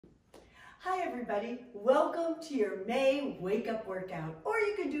Hi everybody, welcome to your May wake up workout, or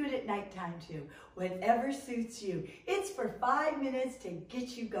you can do it at nighttime too, whatever suits you. It's for 5 minutes to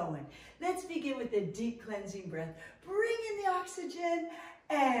get you going. Let's begin with a deep cleansing breath. Bring in the oxygen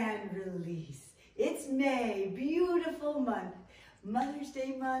and release. It's May, beautiful month, Mother's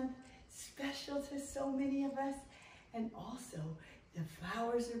Day month, special to so many of us, and also the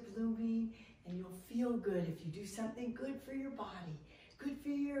flowers are blooming and you'll feel good if you do something good for your body. Good for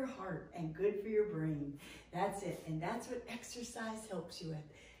your heart and good for your brain. That's it, and that's what exercise helps you with.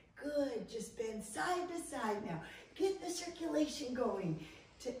 Good, just bend side to side now. Get the circulation going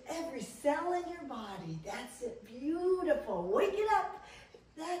to every cell in your body. That's it, beautiful. Wake it up,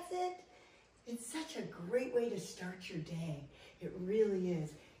 that's it. It's such a great way to start your day. It really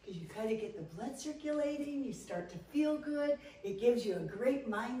is, because you kind of get the blood circulating, you start to feel good. It gives you a great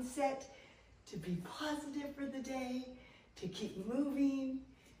mindset to be positive for the day, to keep moving,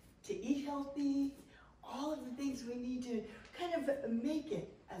 to eat healthy, all of the things we need to kind of make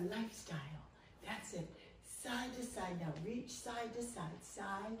it a lifestyle. That's it. Side to side now. Reach side to side,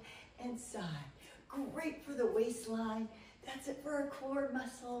 side and side. Great for the waistline. That's it for our core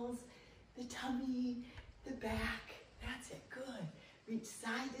muscles, the tummy, the back. That's it. Good. Reach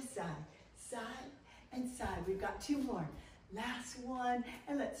side to side, side and side. We've got 2 more. Last one,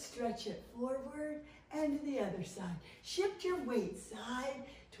 and let's stretch it forward and to the other side. Shift your weight side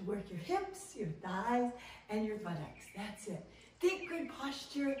to work your hips, your thighs, and your buttocks. That's it. Think good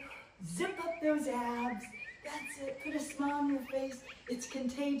posture. Zip up those abs. That's it. Put a smile on your face. It's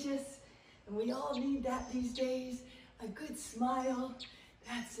contagious, and we all need that these days. A good smile.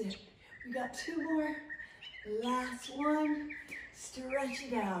 That's it. We got 2 more. Last one. Stretch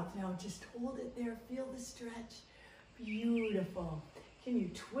it out. Now just hold it there. Feel the stretch. Beautiful. Can you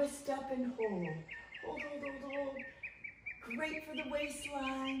twist up and hold? Hold, hold, hold, hold. Great for the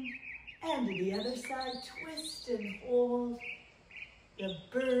waistline. And to the other side, twist and hold. The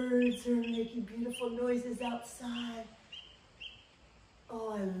birds are making beautiful noises outside.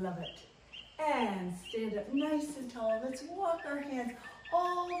 Oh, I love it. And stand up nice and tall. Let's walk our hands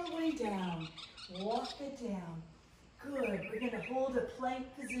all the way down. Walk it down. Good. We're going to hold a plank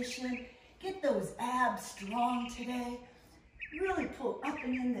position. Get those abs strong today. Really pull up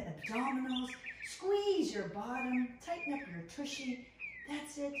and in the abdominals. Squeeze your bottom. Tighten up your tushy.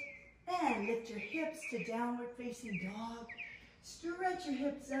 That's it. And lift your hips to downward facing dog. Stretch your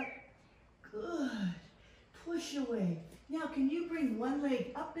hips up. Good. Push away. Now can you bring one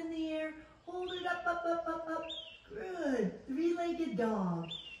leg up in the air? Hold it up, up, up, up, up. Good. 3-legged dog.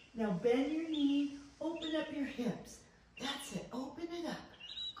 Now bend your knee. Open up your hips. That's it. Open it up.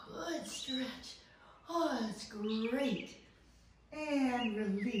 Good stretch. Oh, that's great. And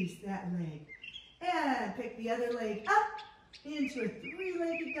release that leg. And pick the other leg up into a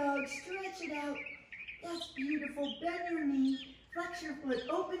 3-legged dog. Stretch it out. That's beautiful. Bend your knee. Flex your foot.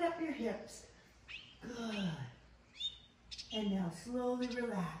 Open up your hips. Good. And now slowly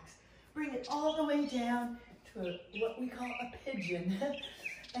relax. Bring it all the way down to what we call a pigeon.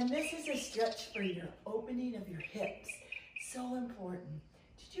 And this is a stretch for your opening of your hips. So important.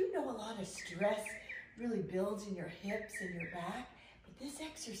 Did you know a lot of stress really builds in your hips and your back? But this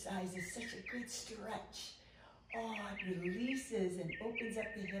exercise is such a good stretch. Oh, it releases and opens up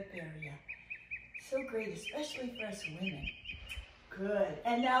the hip area. So great, especially for us women. Good.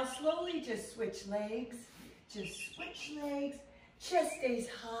 And now slowly just switch legs. Just switch legs. Chest stays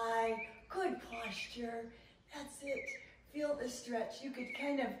high. Good posture. That's it. Feel the stretch. You could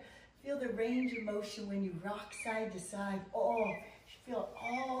kind of feel the range of motion when you rock side to side. Oh, you feel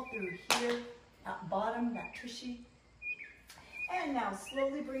all through here, that bottom, that tushy. And now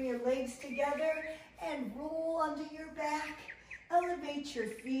slowly bring your legs together and roll onto your back. Elevate your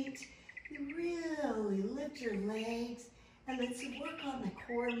feet. Really lift your legs. And let's work on the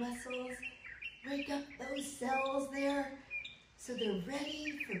core muscles. Wake up those cells there so they're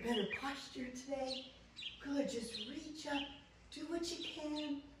ready for better posture today. Good, just reach up. Do what you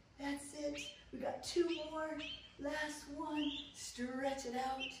can. That's it. We got 2 more. Last one. Stretch it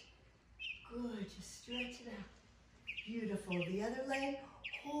out. Good. Just stretch it out. Beautiful. The other leg.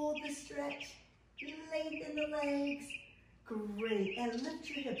 Hold the stretch. Lengthen the legs. Great. And lift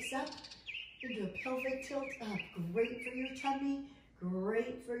your hips up into a pelvic tilt up. Great for your tummy.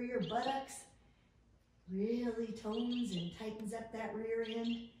 Great for your buttocks. Really tones and tightens up that rear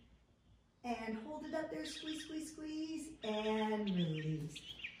end. And hold it up there. Squeeze, squeeze, squeeze. And release.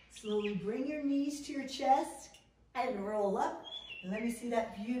 Slowly bring your knees to your chest and roll up. And let me see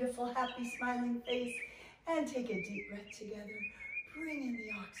that beautiful, happy, smiling face. And take a deep breath together. Bring in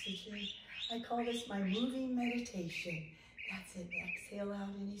the oxygen. I call this my moving meditation. That's it. Exhale out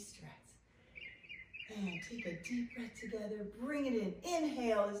any stress. And take a deep breath together. Bring it in.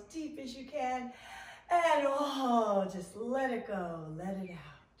 Inhale as deep as you can. And oh, just let it go. Let it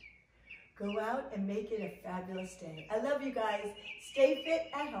out. Go out and make it a fabulous day. I love you guys. Stay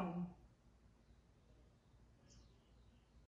fit at home.